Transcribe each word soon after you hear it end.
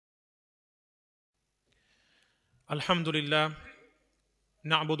Alhamdulillah,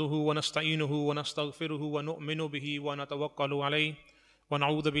 na'buduhu wa nasta'inuhu wa nastaghfiruhu wa nu'minu bihi wa natawakkalu alayhi wa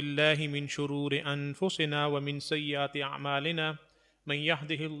na'udhu billahi min shururi anfusina wa min sayyiati a'malina man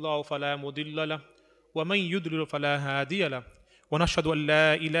yahdihillahu fala mudilla lahu wa man yudlil fala hadiya lahu wa nashhadu an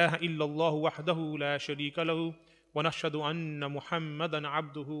la ilaha illa Allah wahdahu la sharika lahu wa nashhadu anna Muhammadan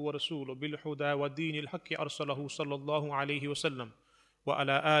abduhu wa rasuluhu bil huda wa dinil haqqi arsalahu sallallahu alayhi wa sallam wa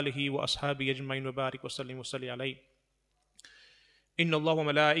ala alihi wa ashabihi ajma'in wa barik wa sallim wa salli alayhi. Inna Allah wa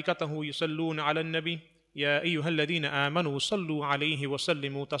malaikatahu yusalluna ala an-nabi ya ayyuhalladhina amanu sallu alayhi wa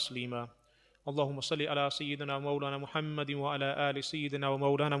sallimu taslima. Allahumma salli ala sayyidina wa maulana Muhammadin wa ala ali sayyidina wa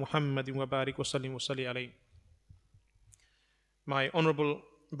maulana Muhammadin wa barik wa sallim wa salli alayhi. My honorable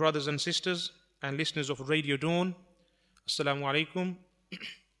brothers and sisters and listeners of Radio Dawn, Assalamu alaikum.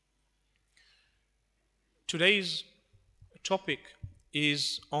 Today's topic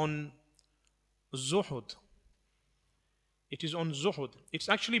is on zuhud. It is on zuhud. It's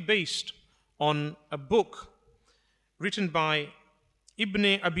actually based on a book written by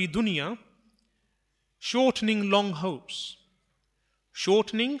Ibn Abi Dunya, Shortening Long Hopes.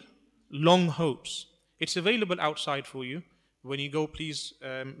 Shortening Long Hopes. It's available outside for you. When you go, please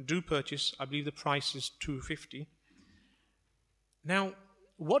do purchase. I believe the price is $2.50. Now,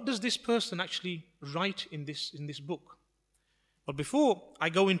 what does this person actually write in this book? But before I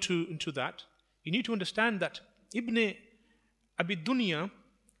go into that, you need to understand that Ibn Abi Dunya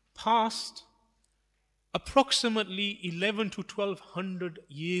passed approximately 11 to 1200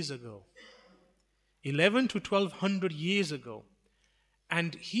 years ago. 11 to 1200 years ago.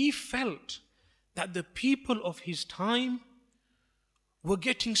 And he felt that the people of his time were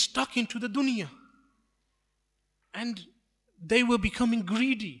getting stuck into the dunya. And they were becoming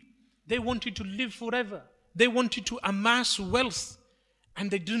greedy. They wanted to live forever. They wanted to amass wealth, and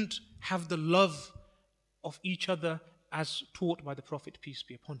they didn't have the love of each other as taught by the Prophet, peace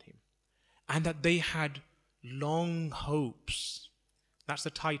be upon him. And that they had long hopes. That's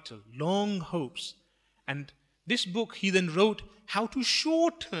the title, Long Hopes. And this book he then wrote how to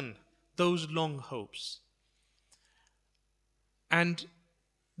shorten those long hopes. And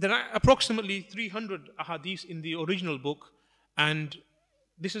there are approximately 300 ahadith in the original book, and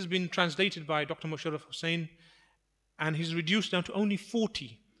this has been translated by Dr. Musharraf Hussain, and he's reduced down to only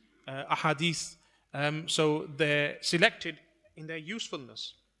 40 ahadith. So they're selected in their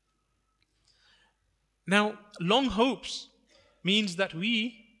usefulness. Now, long hopes means that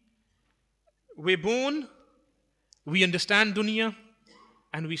we're born, we understand dunya,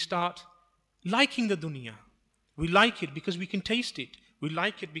 and we start liking the dunya. We like it because we can taste it. We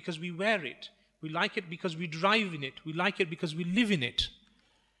like it because we wear it. We like it because we drive in it. We like it because we live in it.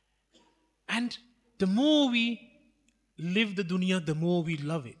 And the more we live the dunya, the more we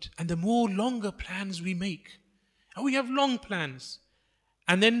love it. And the more longer plans we make. And we have long plans.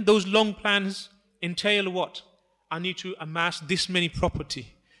 And then those long plans entail what? I need to amass this many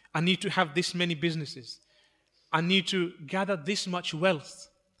property. I need to have this many businesses. I need to gather this much wealth.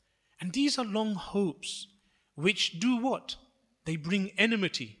 And these are long hopes which do what? They bring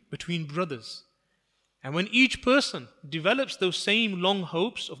enmity between brothers. And when each person develops those same long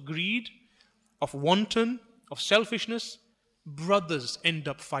hopes of greed, of wanton, of selfishness, brothers end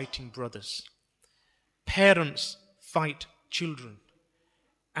up fighting brothers. Parents fight children.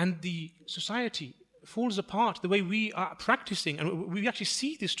 And the society falls apart the way we are practicing. And we actually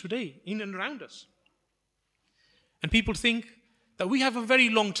see this today in and around us. And people think that we have a very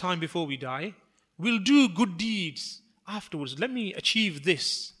long time before we die. We'll do good deeds afterwards. Let me achieve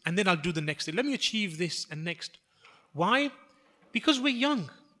this, and then I'll do the next thing. Let me achieve this and next. Why? Because we're young.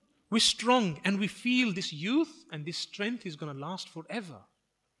 We're strong, and we feel this youth and this strength is going to last forever.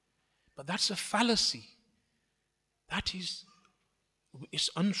 But that's a fallacy. It's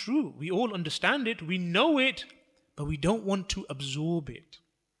untrue. We all understand it, we know it, but we don't want to absorb it.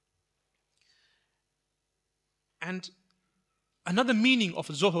 And another meaning of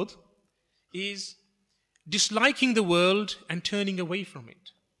zuhud is disliking the world and turning away from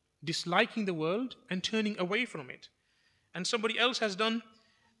it. Disliking the world and turning away from it. And somebody else has done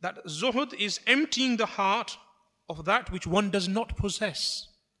that zuhud is emptying the heart of that which one does not possess.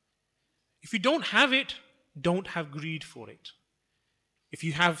 If you don't have it, don't have greed for it. If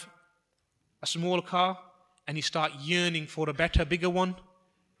you have a small car and you start yearning for a better, bigger one,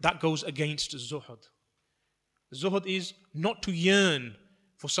 that goes against zuhud. Zuhud is not to yearn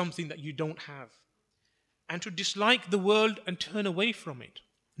for something that you don't have, and to dislike the world and turn away from it.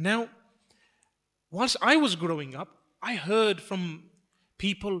 Now, whilst I was growing up, I heard from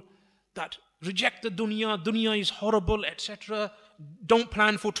people that reject the dunya is horrible, etc. don't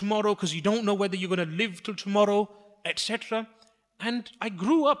plan for tomorrow because you don't know whether you're going to live till tomorrow, etc. And I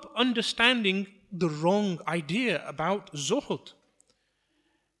grew up understanding the wrong idea about zuhud.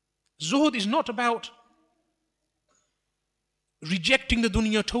 Zuhud is not about rejecting the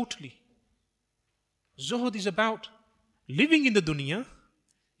dunya totally. Zuhud is about living in the dunya,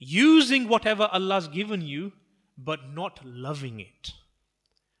 using whatever Allah's given you, but not loving it.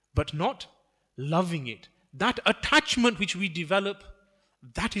 But not loving it. That attachment which we develop,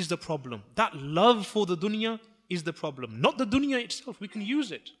 that is the problem. That love for the dunya is the problem. Not the dunya itself. We can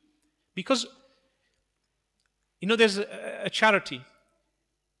use it. Because, there's a charity,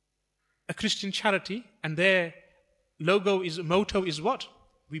 a Christian charity, and their motto is what?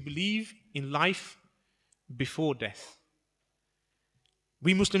 We believe in life before death.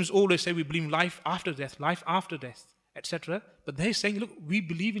 We Muslims always say we believe in life after death, etc. But they're saying, look, we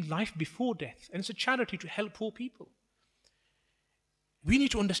believe in life before death. And it's a charity to help poor people. We need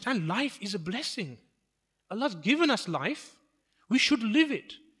to understand life is a blessing. Allah's given us life. We should live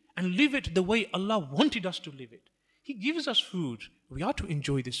it. And live it the way Allah wanted us to live it. He gives us food. We are to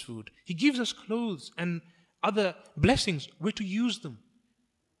enjoy this food. He gives us clothes and other blessings. We're to use them.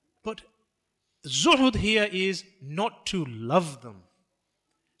 But the zuhud here is not to love them.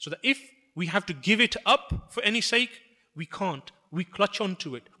 So that if we have to give it up for any sake, we can't. We clutch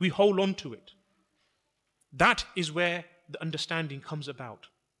onto it. We hold on to it. That is where the understanding comes about.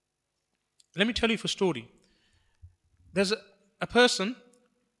 Let me tell you a story. There's a person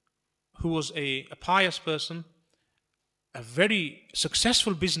who was a pious person, a very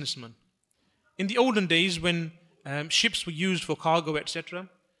successful businessman. In the olden days when ships were used for cargo, etc.,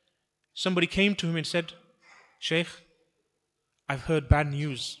 somebody came to him and said, Sheikh, I've heard bad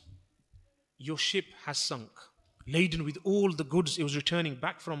news. Your ship has sunk, laden with all the goods it was returning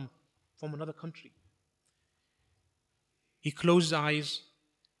back from another country. He closes his eyes,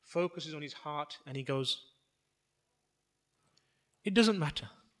 focuses on his heart, and he goes, it doesn't matter.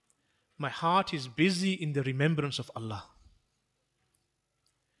 My heart is busy in the remembrance of Allah.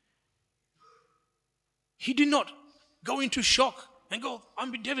 He did not go into shock and go,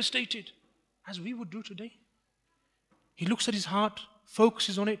 I'm devastated, as we would do today. He looks at his heart,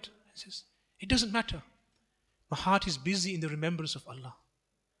 focuses on it, and says, it doesn't matter. My heart is busy in the remembrance of Allah.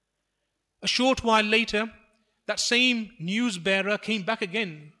 A short while later, that same news bearer came back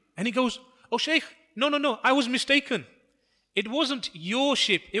again, and he goes, oh Shaykh, no, I was mistaken. It wasn't your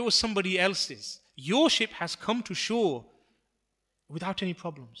ship, it was somebody else's. Your ship has come to shore without any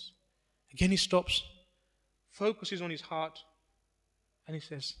problems. Again he stops, focuses on his heart, and he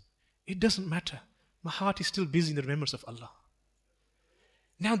says, it doesn't matter. My heart is still busy in the remembrance of Allah.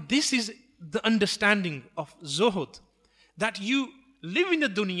 Now this is the understanding of zuhud. That you live in the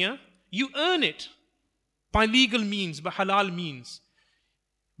dunya, you earn it by legal means, by halal means.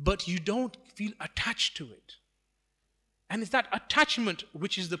 But you don't feel attached to it. And it's that attachment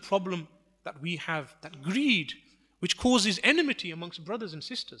which is the problem that we have, that greed, which causes enmity amongst brothers and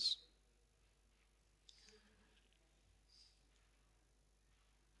sisters.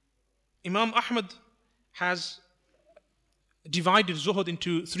 Imam Ahmad has divided zuhud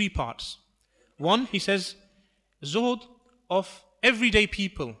into three parts. One, he says, zuhud of everyday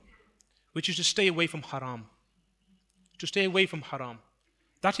people, which is to stay away from haram. To stay away from haram.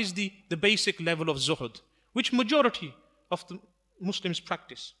 That is the basic level of zuhud, which majority of the Muslims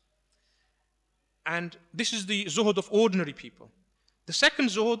practice. And this is the zuhud of ordinary people. The second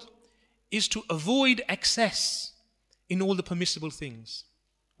zuhud is to avoid excess in all the permissible things.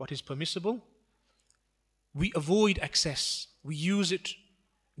 What is permissible? We avoid excess. We use it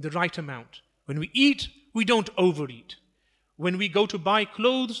the right amount. When we eat, we don't overeat. When we go to buy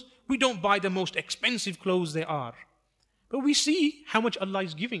clothes, we don't buy the most expensive clothes there are. But we see how much Allah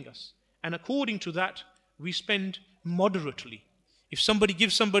is giving us. And according to that, we spend moderately. If somebody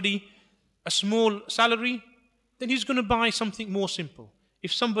gives somebody a small salary, then he's going to buy something more simple.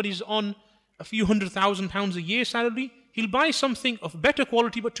 If somebody's on a few £100,000 a year salary, he'll buy something of better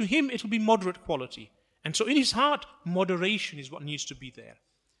quality, but to him it'll be moderate quality. And so in his heart, moderation is what needs to be there.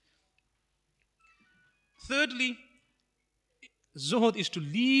 Thirdly, zuhud is to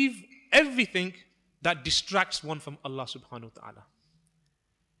leave everything that distracts one from Allah subhanahu wa ta'ala.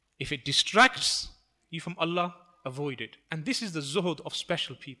 If it distracts you from Allah, avoid it. And this is the zuhud of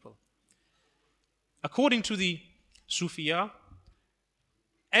special people. According to the Sufiya,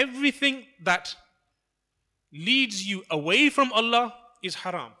 everything that leads you away from Allah is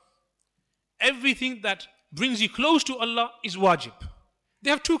haram. Everything that brings you close to Allah is wajib. They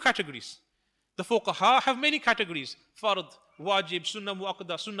have two categories. The fuqaha have many categories. Fard, wajib, sunnah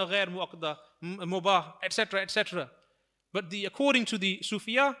muakkada, sunnah ghair muakkada, mubah, etc., etc. But according to the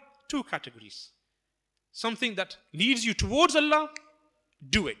Sufiya, two categories. Something that leads you towards Allah,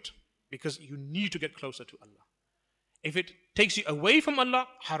 do it, because you need to get closer to Allah. If it takes you away from Allah,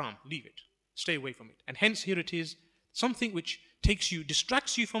 haram, leave it. Stay away from it. And hence here it is, something which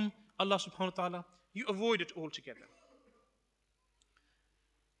distracts you from Allah subhanahu wa ta'ala, you avoid it altogether.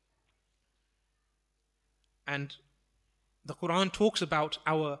 And the Quran talks about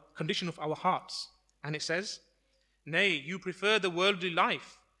our condition of our hearts. And it says, nay, you prefer the worldly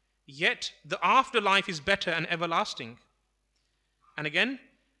life, yet the afterlife is better and everlasting. And again,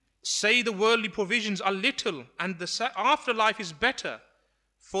 say the worldly provisions are little and the afterlife is better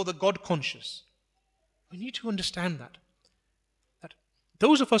for the God conscious. We need to understand that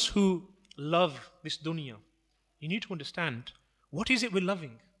those of us who love this dunya, you need to understand, what is it we're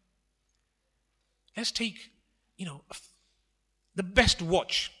loving? Let's take, the best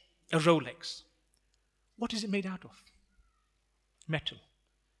watch, a Rolex. What is it made out of? Metal.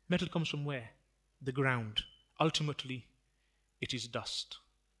 Metal comes from where? The ground. Ultimately, it is dust.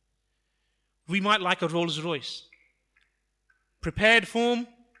 We might like a Rolls Royce. Prepared form,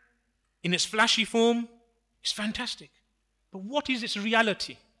 in its flashy form, is fantastic. But what is its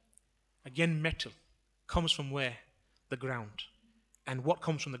reality? Again, metal comes from where? The ground. And what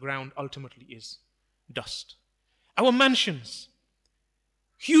comes from the ground ultimately is dust. Our mansions,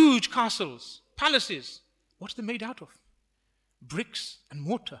 huge castles, palaces, what are they made out of? Bricks and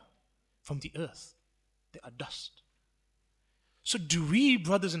mortar from the earth. They are dust. So do we,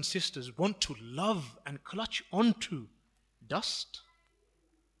 brothers and sisters, want to love and clutch onto dust?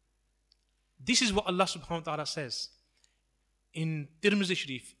 This is what Allah subhanahu wa ta'ala says in Tirmidhi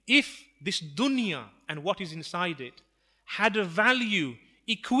Sharif. If this dunya and what is inside it had a value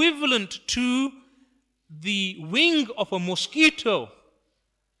equivalent to the wing of a mosquito,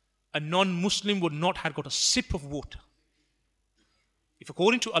 a non-Muslim would not have got a sip of water. If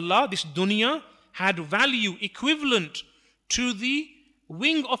according to Allah, this dunya had value equivalent to the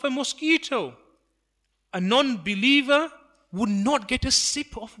wing of a mosquito, a non-believer would not get a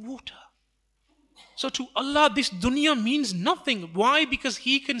sip of water. So to Allah, this dunya means nothing. Why? Because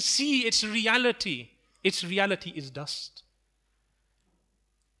He can see its reality. Its reality is dust.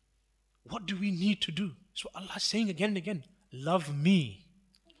 What do we need to do? So Allah is saying again and again, love me.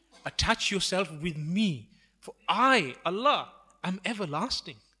 Attach yourself with me. For I, Allah, am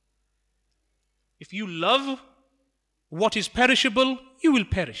everlasting. If you love what is perishable, you will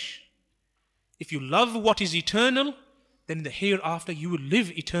perish. If you love what is eternal, then in the hereafter you will live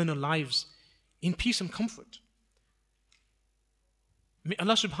eternal lives in peace and comfort. May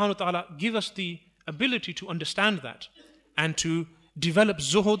Allah subhanahu wa ta'ala give us the ability to understand that and to develop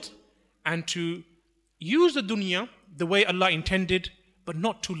zuhud and to use the dunya the way Allah intended, but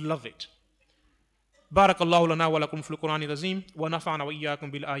not to love it. بارك الله لنا ولكم في القرآن العظيم ونفعنا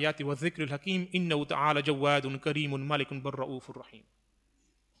وإياكم بالآيات والذكر الحكيم إنه تعالى جواد كريم ملك بر رؤوف رحيم.